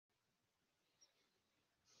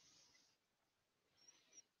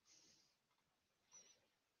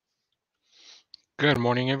Good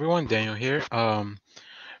morning, everyone. Daniel here.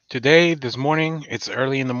 This morning, it's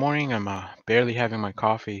early in the morning. I'm barely having my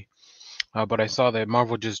coffee, but I saw that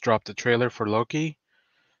Marvel just dropped a trailer for Loki.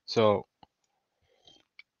 So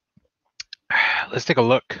let's take a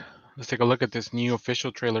look. Let's take a look at this new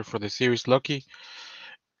official trailer for the series Loki,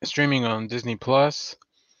 streaming on Disney Plus.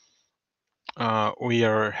 We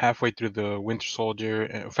are halfway through the Winter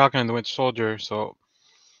Soldier, Falcon and the Winter Soldier, so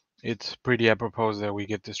it's pretty apropos that we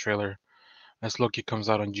get this trailer as Loki comes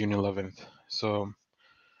out on June 11th. So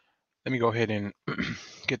let me go ahead and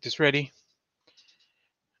get this ready.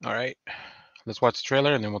 All right. Let's watch the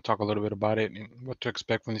trailer and then we'll talk a little bit about it and what to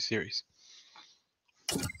expect from the series.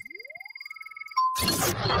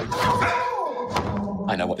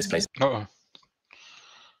 I know what this place. Uh-oh.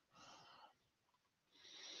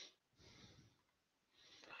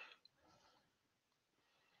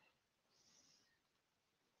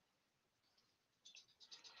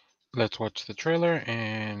 Let's watch the trailer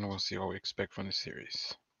and we'll see what we expect from the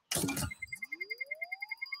series.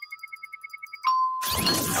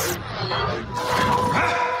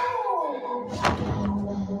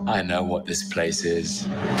 I know what this place is.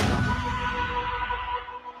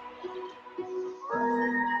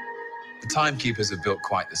 The timekeepers have built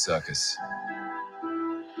quite the circus.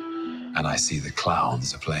 And I see the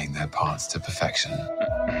clowns are playing their parts to perfection.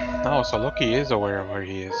 Oh, so Loki is aware of where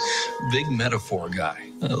he is. Big metaphor guy.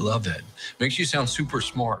 I love that. Makes you sound super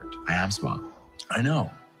smart. I am smart. I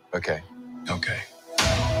know. Okay. Okay.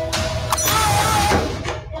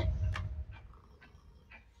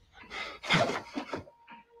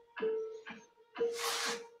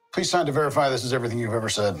 Please sign to verify this is everything you've ever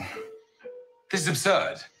said. This is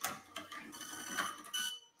absurd.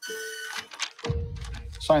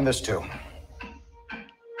 Sign this too.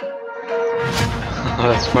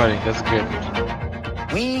 That's funny. That's good.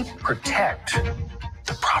 We protect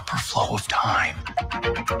the proper flow of time.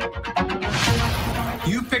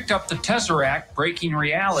 You picked up the Tesseract breaking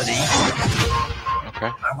reality. Okay.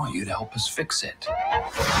 I want you to help us fix it.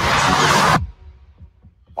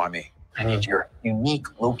 Why me? I need your unique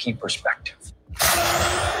Loki perspective.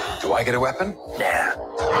 Do I get a weapon? Yeah.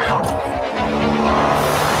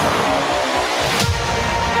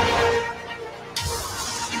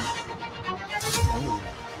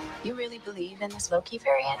 You really believe in this Loki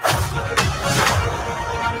variant?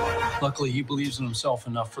 Luckily, he believes in himself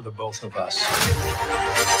enough for the both of us.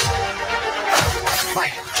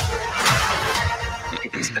 Why?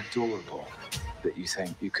 It's adorable that you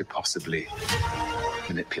think you could possibly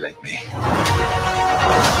manipulate me.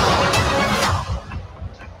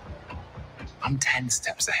 I'm 10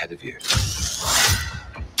 steps ahead of you.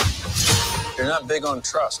 You're not big on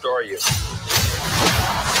trust, are you?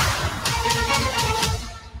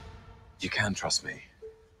 You can trust me.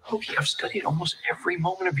 Loki, I've studied almost every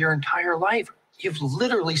moment of your entire life. You've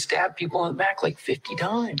literally stabbed people in the back like 50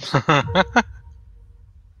 times. I'd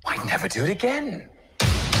never do it again.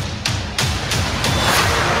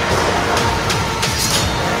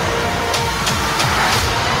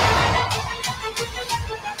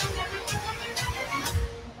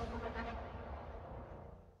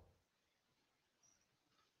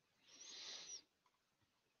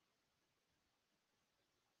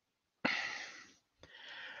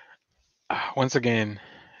 Once again,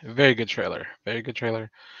 very good trailer. Very good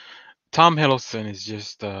trailer. Tom Hiddleston is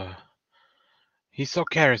just he's so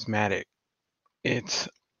charismatic. It's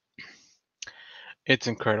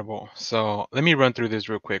incredible. So let me run through this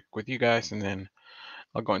real quick with you guys and then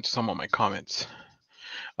I'll go into some of my comments.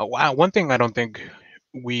 Wow, one thing I don't think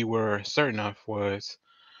we were certain of was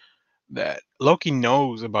that Loki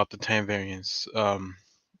knows about the time variance. TVA,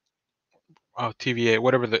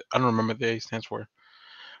 whatever I don't remember the A stands for,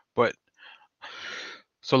 but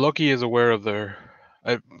so Loki is aware of their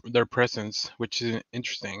presence, which is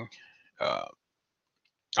interesting. Uh,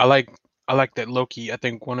 I like I like that Loki. I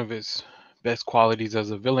think one of his best qualities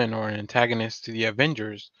as a villain or an antagonist to the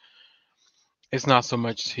Avengers is not so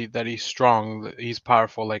much that he's strong, that he's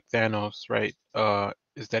powerful like Thanos, right?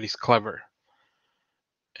 Is that he's clever.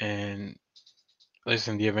 And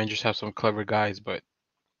listen, the Avengers have some clever guys, but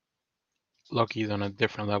Loki's on a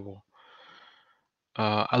different level.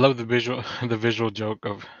 I love the visual the visual joke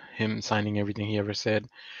of him signing everything he ever said,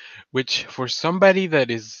 which for somebody that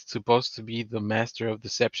is supposed to be the master of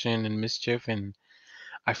deception and mischief, and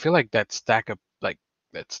I feel like that stack of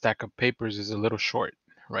papers is a little short,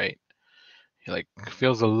 right? He like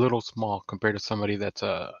feels a little small compared to somebody that's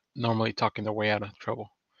normally talking their way out of trouble.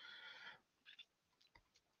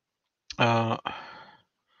 Uh,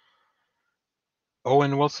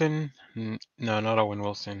 Owen Wilson? No, not Owen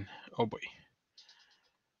Wilson. Oh boy.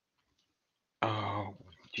 Oh,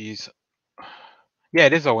 jeez. Yeah,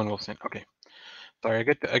 it is Owen Wilson. Okay, sorry,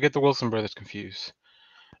 I get the Wilson brothers confused.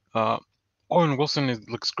 Uh, Owen Wilson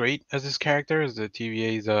looks great as this character, as the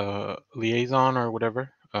TVA's liaison or whatever.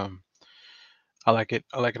 I like it.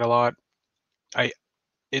 I like it a lot. I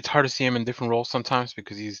It's hard to see him in different roles sometimes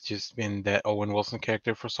because he's just been that Owen Wilson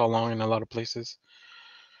character for so long in a lot of places.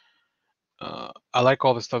 I like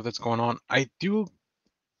all the stuff that's going on. I do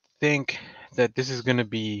think that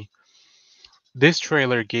this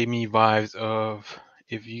trailer gave me vibes of,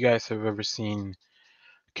 if you guys have ever seen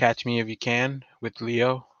Catch Me If You Can with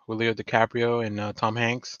Leo DiCaprio and Tom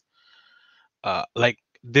Hanks. Like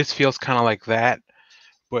this feels kind of like that,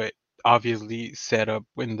 but obviously set up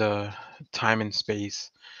in the time and space.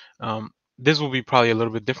 This will be probably a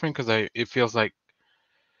little bit different because it feels like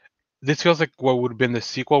this feels like what would have been the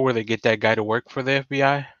sequel where they get that guy to work for the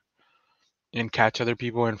FBI and catch other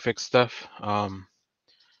people and fix stuff.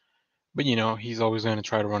 But he's always going to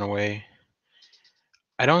try to run away.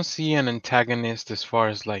 I don't see an antagonist as far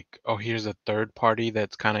as like, oh, here's a third party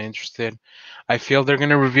that's kind of interested. I feel they're going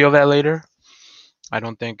to reveal that later. I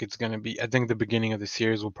don't think it's going to be, I think the beginning of the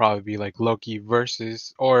series will probably be like Loki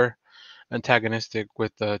versus or antagonistic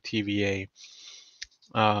with the TVA.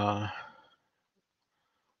 Uh,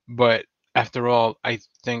 but after all, I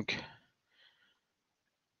think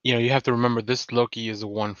you have to remember this Loki is the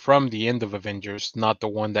one from the end of Avengers, not the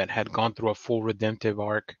one that had gone through a full redemptive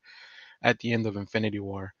arc at the end of Infinity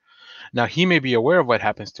War. Now he may be aware of what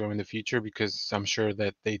happens to him in the future because I'm sure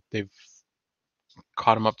that they've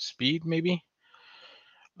caught him up to speed, maybe.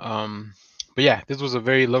 Um, but yeah, this was a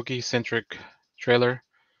very Loki centric trailer.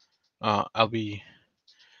 I'll be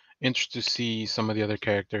interested to see some of the other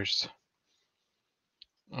characters.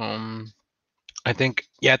 Um, I think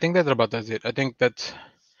that about does it. I think that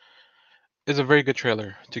is a very good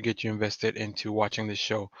trailer to get you invested into watching this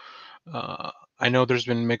show. Uh, I know there's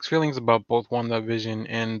been mixed feelings about both WandaVision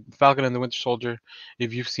and Falcon and the Winter Soldier.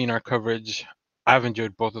 If you've seen our coverage, I've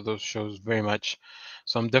enjoyed both of those shows very much.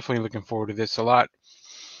 So I'm definitely looking forward to this a lot.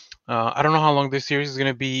 I don't know how long this series is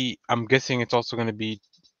going to be. I'm guessing it's also going to be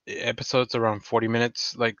episodes around 40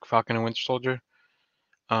 minutes, like Falcon and Winter Soldier.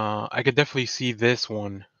 I could definitely see this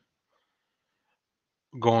one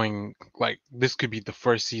going, like, this could be the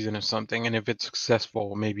first season of something, and if it's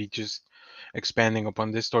successful, maybe just expanding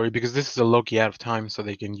upon this story because this is a Loki out of time, so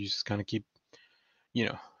they can just kind of keep, you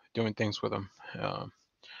know, doing things with them. Um,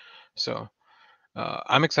 so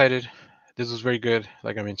I'm excited. This was very good,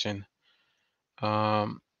 like I mentioned.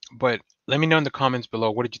 Um, but let me know in the comments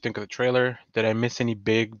below, what did you think of the trailer? Did I miss any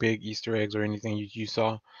big Easter eggs or anything you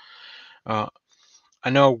saw? Uh, I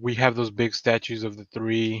know we have those big statues of the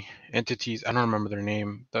three entities. I don't remember their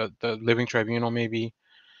name. The Living Tribunal, maybe.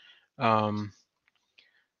 Um,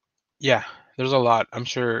 yeah, there's a lot. I'm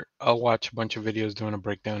sure I'll watch a bunch of videos doing a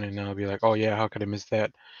breakdown and I'll be like, oh yeah, how could I miss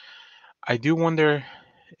that? I do wonder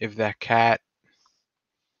if that cat,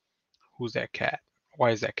 who's that cat? Why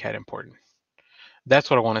is that cat important? That's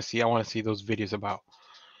what I want to see. I want to see those videos about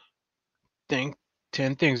think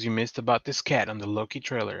 10 things you missed about this cat on the Loki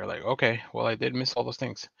trailer. Like, okay, well, I did miss all those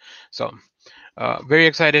things. So, very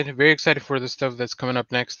excited for the stuff that's coming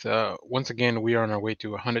up next. Once again, we are on our way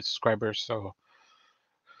to 100 subscribers. So,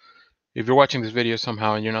 if you're watching this video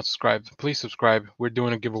somehow and you're not subscribed, please subscribe. We're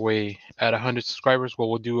doing a giveaway at 100 subscribers. Well,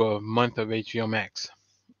 we'll do a month of HBO Max.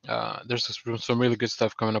 There's some really good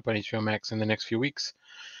stuff coming up on HBO Max in the next few weeks.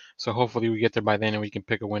 So hopefully we get there by then and we can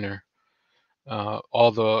pick a winner.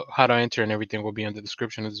 All the how to enter and everything will be in the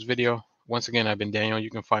description of this video. Once again, I've been Daniel.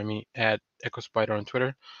 You can find me at EchoSpider on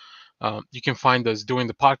Twitter. You can find us doing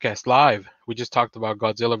the podcast live. We just talked about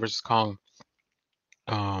Godzilla vs. Kong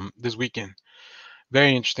this weekend.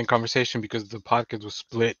 Very interesting conversation because the podcast was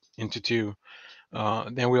split into two.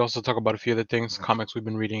 Then we also talk about a few other things, comics we've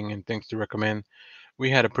been reading and things to recommend.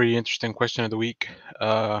 We had a pretty interesting question of the week.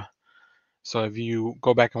 So if you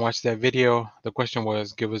go back and watch that video, the question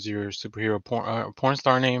was, give us your superhero porn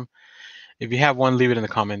star name. If you have one, leave it in the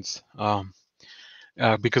comments.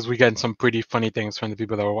 Because we got some pretty funny things from the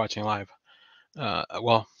people that were watching live.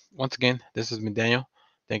 Well, once again, this has been Daniel.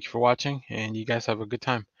 Thank you for watching, and you guys have a good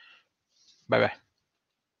time. Bye bye.